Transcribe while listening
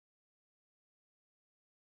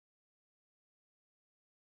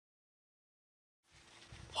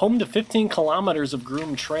Home to 15 kilometers of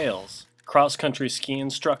groomed trails, cross-country ski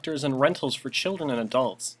instructors, and rentals for children and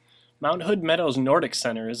adults, Mount Hood Meadows Nordic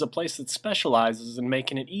Center is a place that specializes in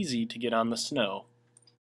making it easy to get on the snow.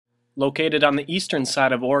 Located on the eastern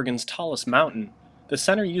side of Oregon's tallest mountain, the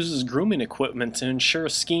center uses grooming equipment to ensure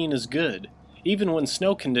skiing is good, even when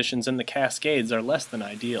snow conditions in the Cascades are less than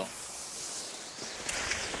ideal.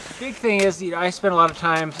 Big thing is, I spent a lot of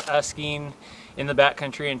time skiing in the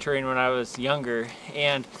backcountry and touring when I was younger,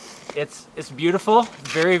 and it's beautiful,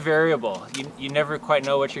 very variable. You never quite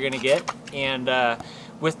know what you're going to get, and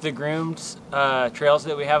with the groomed trails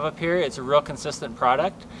that we have up here, it's a real consistent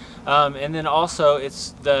product. And then also,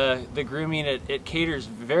 it's the grooming. It caters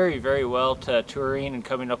very well to touring and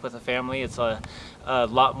coming up with a family. It's a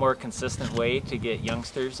lot more consistent way to get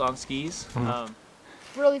youngsters on skis.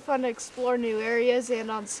 Really fun to explore new areas,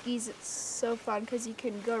 and on skis it's so fun because you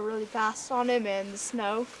can go really fast on them in the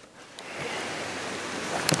snow.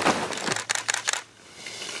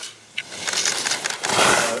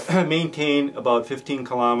 Maintain about 15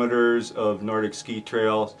 kilometers of Nordic ski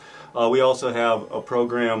trails. We also have a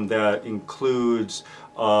program that includes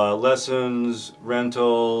lessons,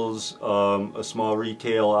 rentals, a small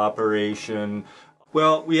retail operation.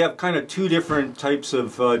 Well, we have kind of two different types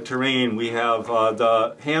of terrain. We have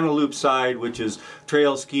the handle loop side, which is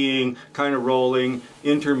trail skiing, kind of rolling,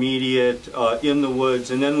 intermediate, in the woods,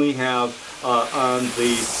 and then we have on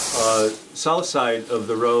the south side of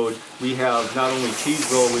the road, we have not only cheese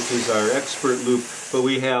roll, which is our expert loop, but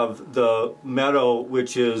we have the meadow,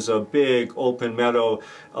 which is a big open meadow,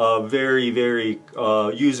 very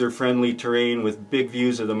user-friendly terrain with big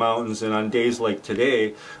views of the mountains. And on days like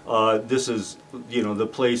today, this is, you know, the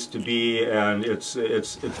place to be, and it's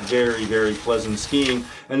very pleasant skiing.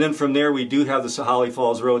 And then from there, we do have the Holly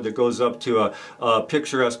Falls Road that goes up to a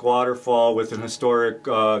picturesque waterfall with an historic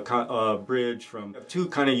bridge from two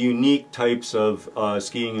kind of unique types of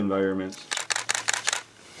skiing environments.